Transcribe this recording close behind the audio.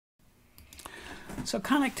So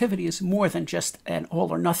connectivity is more than just an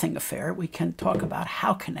all or nothing affair. We can talk about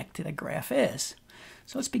how connected a graph is.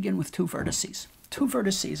 So let's begin with two vertices. Two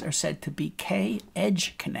vertices are said to be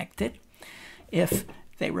k-edge connected if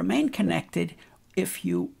they remain connected if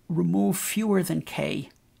you remove fewer than k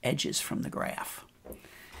edges from the graph.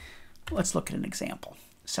 Let's look at an example.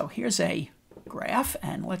 So here's a graph,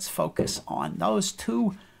 and let's focus on those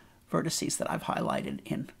two vertices that I've highlighted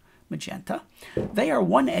in magenta. They are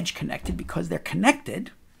one edge connected because they're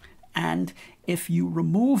connected, and if you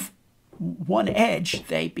remove one edge,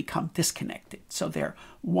 they become disconnected. So they're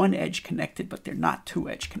one edge connected, but they're not two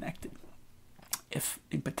edge connected. If,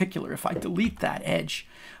 in particular, if I delete that edge,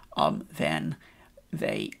 then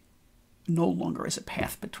they no longer is a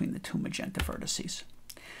path between the two magenta vertices.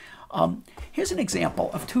 Here's an example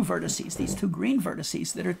of two vertices, these two green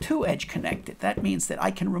vertices that are two edge connected. That means that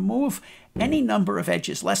I can remove any number of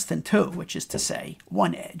edges less than two, which is to say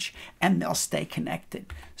one edge, and they'll stay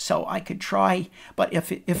connected. So I could try, but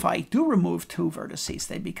if I do remove two vertices,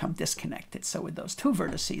 they become disconnected. So with those two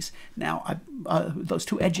vertices, now those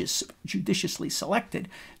two edges judiciously selected,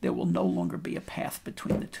 there will no longer be a path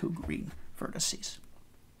between the two green vertices.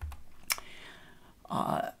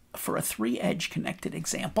 For a three-edge connected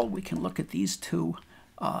example, we can look at these two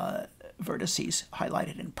vertices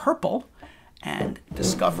highlighted in purple and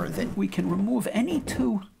discover that we can remove any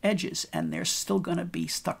two edges and they're still going to be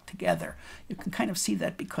stuck together. You can kind of see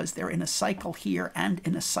that because they're in a cycle here and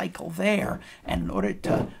in a cycle there, and in order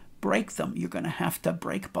to break them, you're going to have to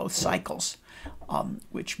break both cycles,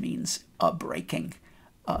 which means breaking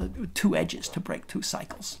two edges to break two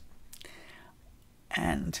cycles.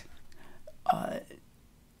 And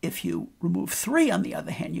if you remove three, on the other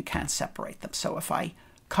hand, you can't separate them. So if I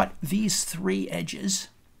cut these three edges,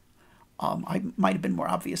 I might have been more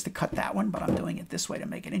obvious to cut that one, but I'm doing it this way to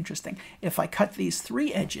make it interesting. If I cut these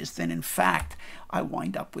three edges, then in fact, I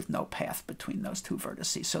wind up with no path between those two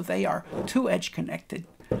vertices. So they are two-edge connected.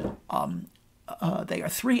 They are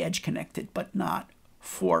three-edge connected, but not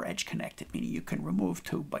four-edge connected, meaning you can remove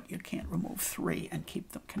two, but you can't remove three and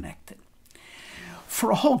keep them connected. For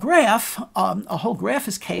a whole graph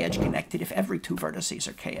is k-edge connected if every two vertices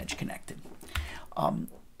are k-edge connected.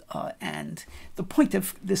 And the point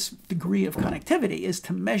of this degree of connectivity is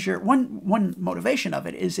to measure, one motivation of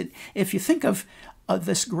it is that if you think of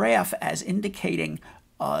this graph as indicating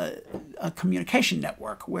a communication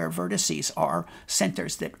network where vertices are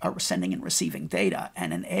centers that are sending and receiving data,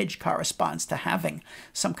 and an edge corresponds to having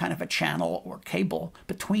some kind of a channel or cable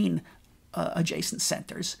between adjacent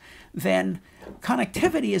centers, then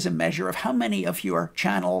connectivity is a measure of how many of your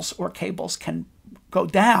channels or cables can go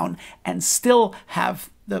down and still have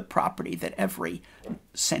the property that every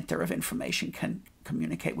center of information can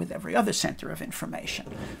communicate with every other center of information.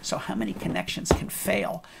 So how many connections can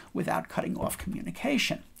fail without cutting off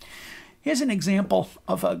communication? Here's an example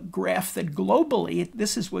of a graph that globally,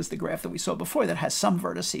 was the graph that we saw before, that has some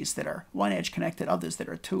vertices that are one edge connected, others that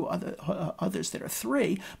are two, others that are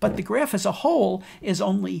three, but the graph as a whole is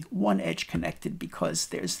only one edge connected because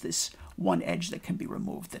there's this one edge that can be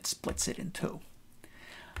removed that splits it in two.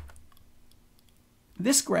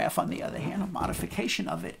 This graph, on the other hand, a modification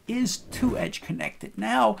of it, is two-edge connected.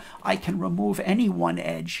 Now I can remove any one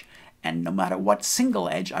edge, and no matter what single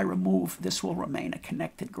edge I remove, this will remain a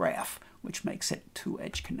connected graph, which makes it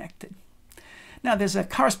two-edge connected. Now there's a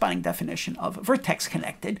corresponding definition of vertex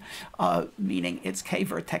connected, meaning it's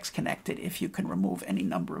k-vertex connected if you can remove any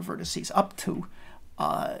number of vertices up to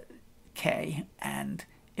k, and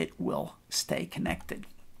it will stay connected.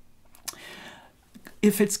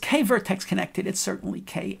 If it's k-vertex connected, it's certainly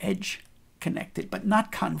k-edge connected, but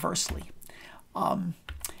not conversely.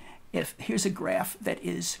 Here's a graph that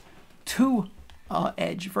is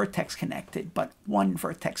two-edge vertex connected, but one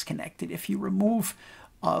vertex connected. If you remove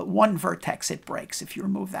one vertex, it breaks. If you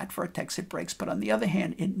remove that vertex, it breaks. But on the other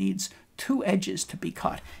hand, it needs two edges to be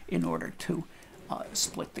cut in order to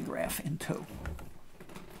split the graph in two.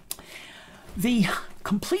 The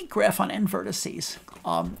complete graph on n vertices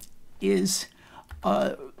is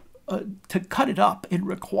to cut it up, it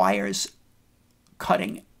requires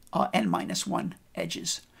cutting n-1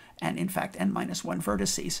 edges, and in fact n-1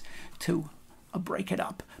 vertices to break it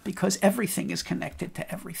up, because everything is connected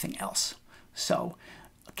to everything else. So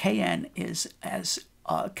Kn is as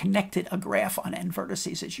connected a graph on n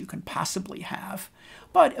vertices as you can possibly have.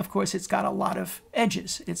 But of course it's got a lot of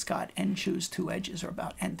edges. It's got n choose 2 edges, or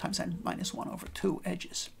about n times n-1 over 2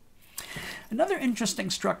 edges. Another interesting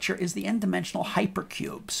structure is the n-dimensional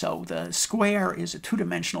hypercube. So the square is a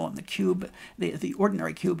two-dimensional, and the cube, the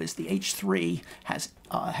ordinary cube, is the H3, has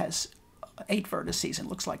 8 vertices and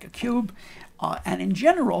looks like a cube. And in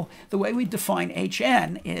general, the way we define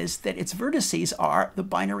Hn is that its vertices are the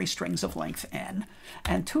binary strings of length n,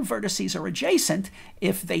 and two vertices are adjacent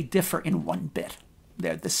if they differ in 1 bit.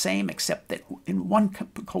 They're the same except that in one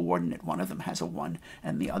coordinate, one of them has a 1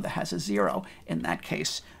 and the other has a 0. In that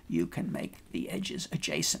case, you can make the edges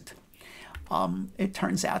adjacent. It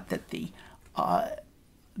turns out that the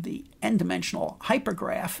n-dimensional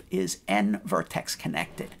hypergraph is n-vertex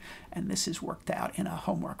connected, and this is worked out in a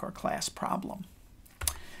homework or class problem.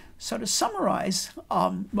 So to summarize,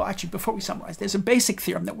 well, actually, before we summarize, there's a basic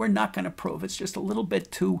theorem that we're not going to prove. It's just a little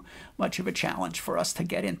bit too much of a challenge for us to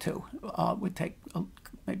get into. Would take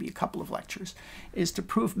maybe a couple of lectures, is to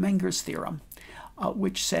prove Menger's theorem,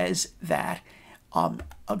 which says that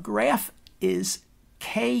a graph is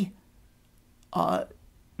k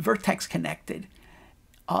vertex connected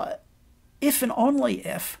if and only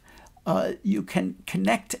if you can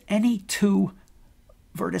connect any two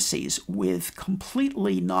vertices with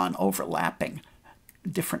completely non-overlapping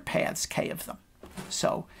different paths, k of them.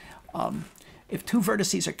 So if two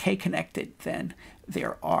vertices are k connected, then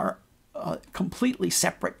there are completely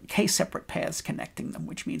separate, k-separate paths connecting them,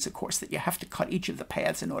 which means, of course, that you have to cut each of the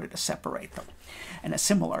paths in order to separate them. And a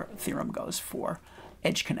similar theorem goes for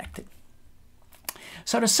edge-connected.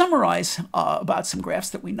 So to summarize about some graphs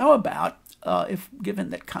that we know about, if given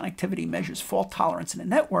that connectivity measures fault tolerance in a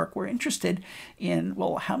network, we're interested in,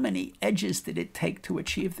 well, how many edges did it take to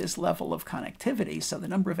achieve this level of connectivity? So the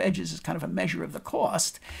number of edges is kind of a measure of the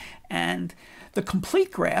cost. And the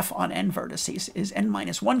complete graph on n vertices is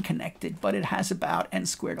n-1 connected, but it has about n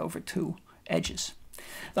squared over 2 edges.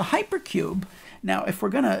 The hypercube, now if we're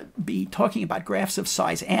going to be talking about graphs of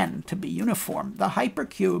size n to be uniform, the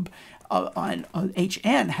hypercube on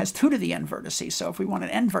Hn has 2 to the n vertices. So if we want an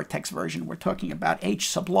n-vertex version, we're talking about h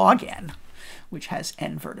sub log n, which has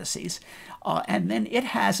n vertices. And then it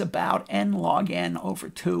has about n log n over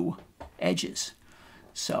 2 edges.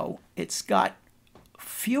 So it's got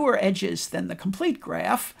fewer edges than the complete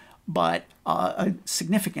graph, but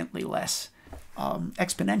significantly less,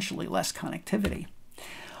 exponentially less connectivity.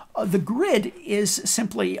 The grid is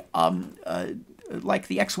simply like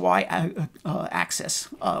the xy axis,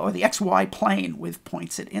 or the xy plane with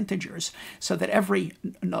points at integers, so that every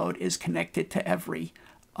node is connected to every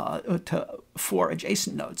to 4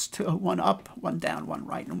 adjacent nodes, to one up, one down, one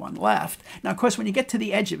right, and one left. Now, of course, when you get to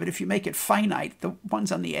the edge of it, if you make it finite, the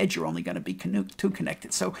ones on the edge are only going to be 2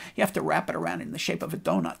 connected. So you have to wrap it around in the shape of a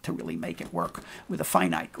donut to really make it work with a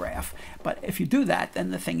finite graph. But if you do that,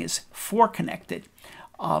 then the thing is 4 connected,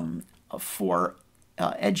 4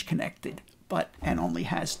 edge connected, and only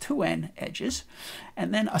has 2n edges.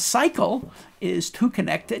 And then a cycle is 2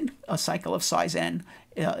 connected. A cycle of size n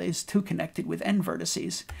is 2 connected with n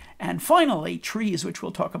vertices. And finally, trees, which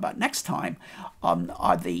we'll talk about next time,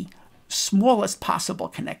 are the smallest possible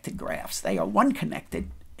connected graphs. They are 1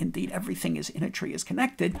 connected. Indeed, everything in a tree is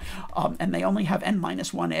connected, and they only have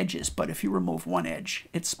n-1 edges. But if you remove 1 edge,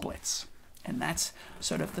 it splits. And that's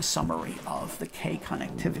sort of the summary of the k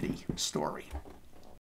connectivity story.